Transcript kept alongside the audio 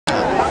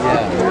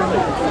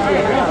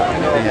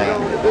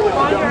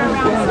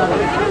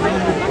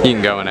You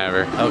can go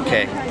whenever.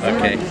 Okay,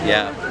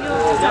 yeah.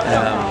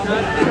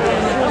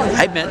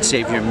 I met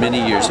Xavier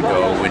many years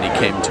ago when he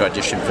came to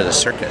audition for the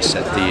circus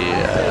at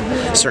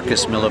the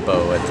Circus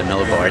Millabo at the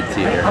Millabo Art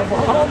Theater.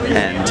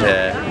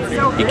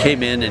 And he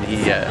came in and he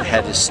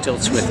had his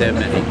stilts with him,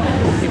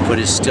 and he put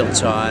his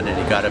stilts on and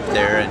he got up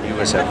there, and he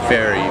was a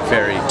very,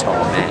 very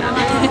tall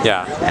man.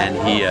 Yeah. And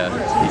he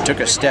took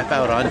a step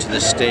out onto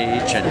the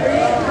stage, and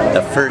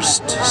the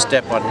first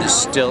step on his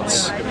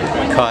stilts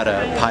caught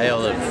a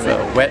pile of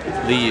wet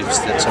leaves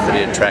that somebody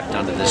had tracked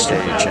onto the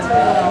stage,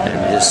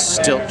 and his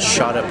stilt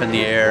shot up in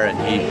the air and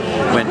he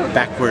went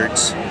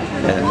backwards,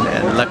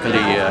 and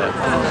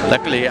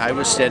luckily I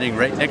was standing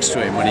right next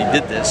to him when he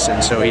did this,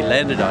 and so he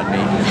landed on me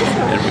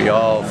and we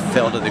all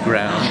fell to the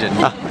ground,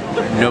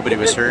 and nobody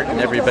was hurt and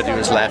everybody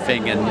was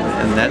laughing, and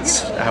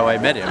that's how I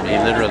met him. He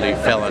literally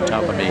fell on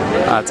top of me.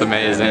 That's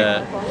amazing.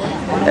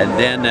 And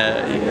then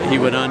he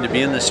went on to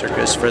be in the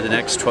circus for the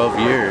next 12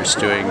 years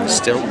doing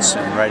stilts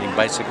and riding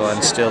bicycle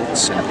on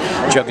stilts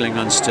and juggling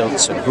on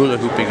stilts and hula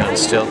hooping on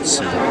stilts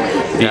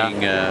and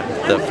being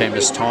the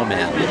famous tall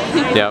man.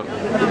 Yep.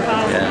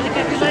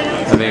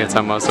 Yeah. I think it's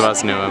how most of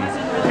us knew him.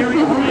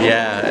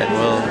 Yeah, and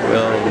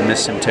we'll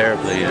miss him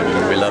terribly,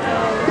 and we love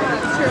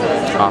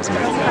him. Awesome.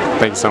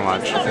 Thank you so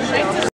much.